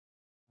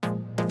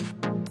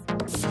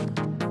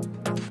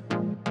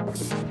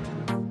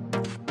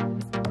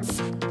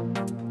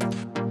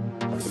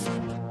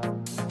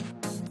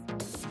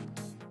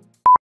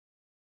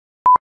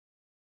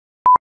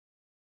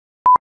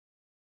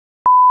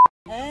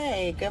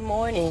Hey, good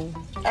morning.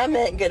 I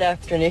meant good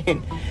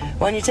afternoon.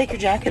 Why don't you take your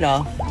jacket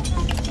off?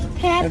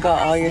 I've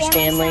got all your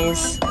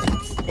Stanleys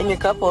in your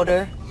cup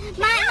holder.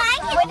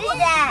 What is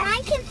that?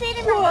 Mine can fit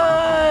in my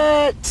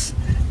What?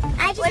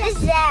 What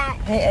is that?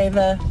 Hey,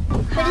 Ava.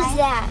 What is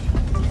that?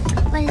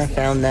 What is I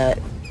found that.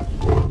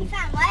 You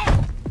found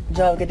what? Did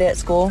y'all get that at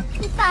school?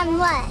 You found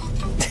what?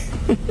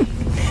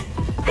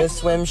 Those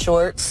swim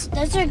shorts.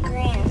 Those are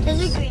Grant.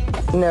 Those are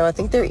Grant. No, I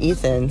think they're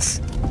Ethan's.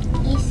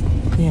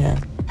 Ethan. Yeah.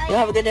 You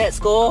have a good day at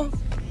school?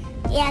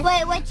 Yeah.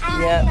 Wait, what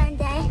you Yep.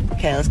 Monday?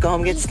 Okay, let's go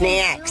home and get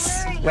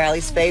snacks.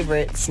 Riley's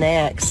favorite,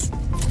 snacks.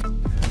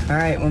 All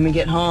right, when we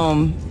get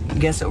home,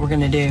 guess what we're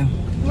gonna do?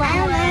 I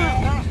don't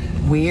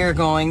know. We are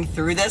going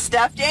through the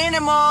stuffed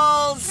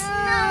animals.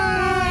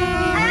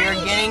 We're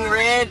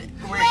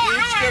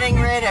each getting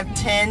rid of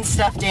 10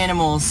 stuffed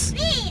animals.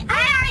 Me,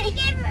 I already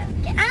gave her.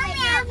 I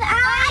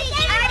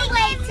already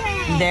gave her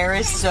 10. There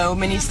is so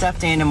many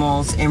stuffed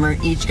animals, and we're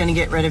each gonna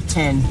get rid of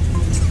 10.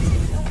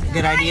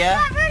 Good idea?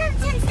 I got rid of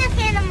 10 stuffed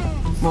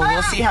animals. Well,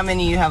 we'll see how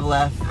many you have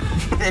left.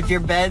 If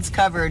your bed's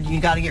covered, you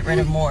gotta get rid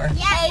of more.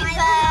 Yeah,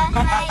 Ava.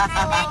 My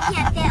bed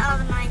can't fit all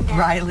of mine though.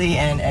 Riley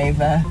and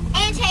Ava.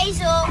 And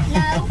Hazel.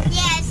 No.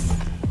 Yes.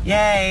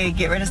 Yay,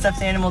 get rid of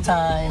stuffed animal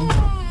time.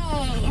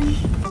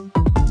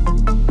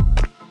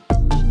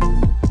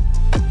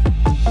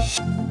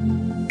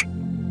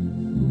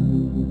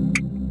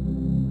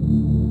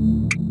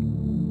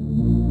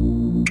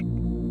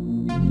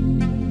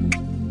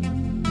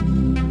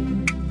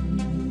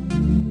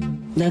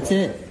 That's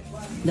it.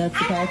 That's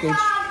the package.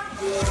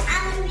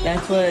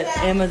 That's what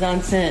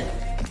Amazon sent.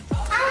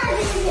 What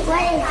is this?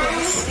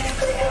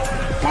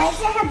 Why does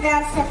it have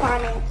brown stuff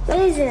on it? What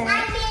is it?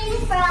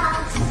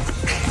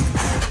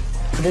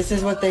 This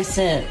is what they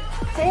sent.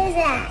 What is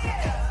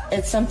that?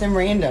 It's something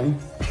random.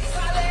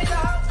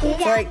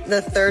 It's like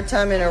the third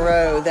time in a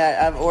row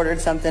that I've ordered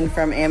something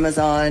from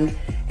Amazon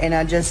and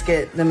I just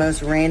get the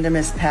most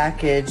randomest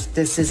package.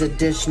 This is a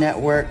Dish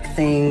Network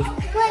thing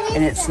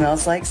and it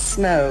smells like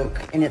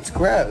smoke and it's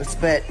gross,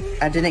 but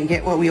I didn't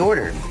get what we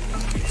ordered.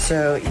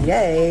 So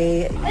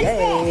yay,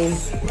 yay.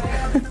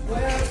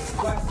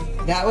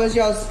 That was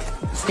y'all's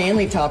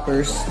Stanley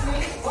toppers.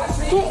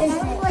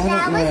 I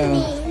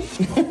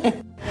don't know.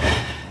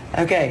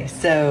 Okay,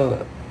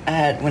 so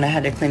when I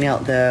had to clean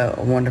out the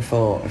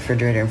wonderful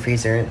refrigerator and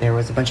freezer, there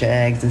was a bunch of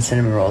eggs and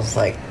cinnamon rolls.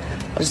 Like,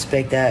 I'll just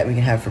bake that and we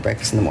can have it for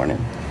breakfast in the morning.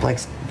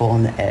 Blayke's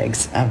boiling the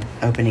eggs. I'm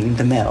opening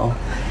the mail.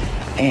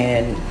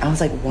 And I was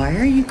like, why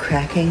are you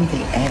cracking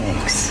the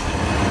eggs?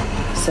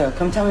 So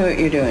come tell me what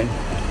you're doing.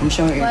 I'm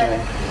showing what you're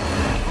doing.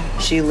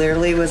 She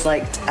literally was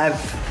like, I'm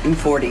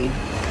 40.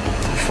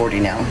 40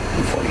 now.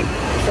 I'm 40.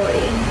 40,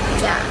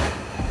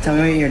 yeah. Tell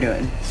me what you're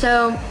doing.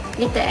 So,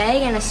 you get the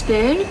egg and a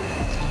spoon,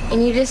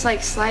 and you just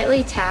like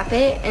slightly tap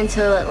it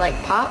until it like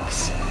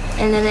pops,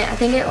 and then I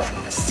think it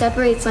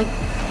separates like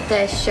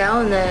the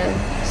shell and the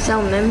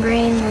cell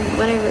membrane, or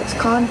whatever it's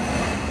called,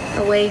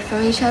 away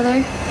from each other,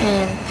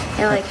 and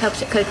it like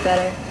helps it cook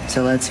better.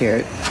 So let's hear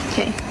it.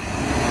 Okay.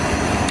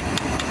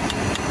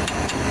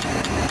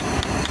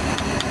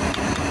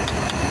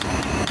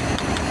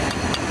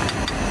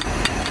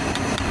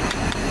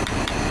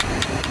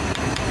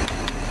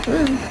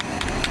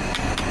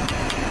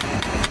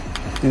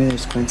 Maybe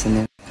there's Quints in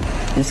there.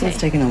 This one's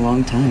taking a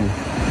long time.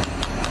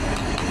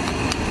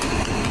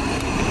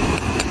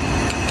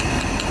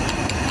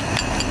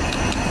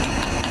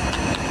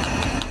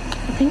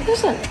 I think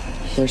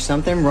There's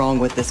something wrong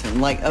with this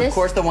one. Like, of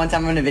course, the one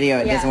time I'm in a video,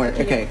 it doesn't work.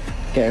 Okay,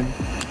 okay.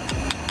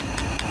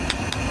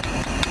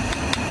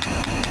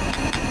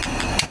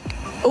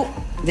 Oh,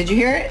 did you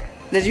hear it?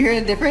 Did you hear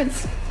the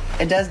difference?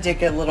 It does do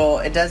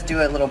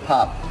a little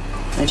pop.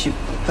 And she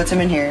puts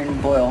them in here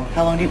and boil.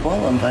 How long do you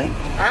boil them, Blayke?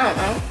 I don't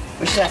know.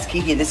 We should ask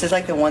Kiki. This is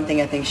like the one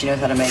thing I think she knows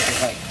how to make.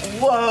 Is like,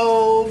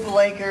 whoa,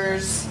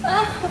 Blakers.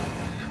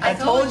 I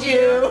told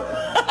you.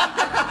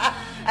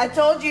 I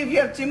told you if you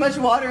have too much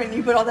water and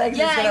you put all the eggs,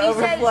 it's going to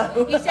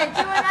overflow. You said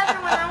do another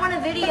one. I want a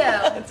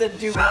video. It's a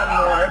do one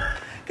more.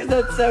 Because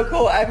that's so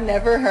cool. I've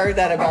never heard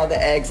that about the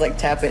eggs. Like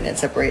tap it and it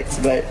separates.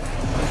 But,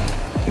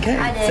 okay.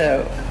 I did.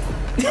 So,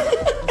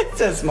 it's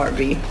a smart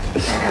bee.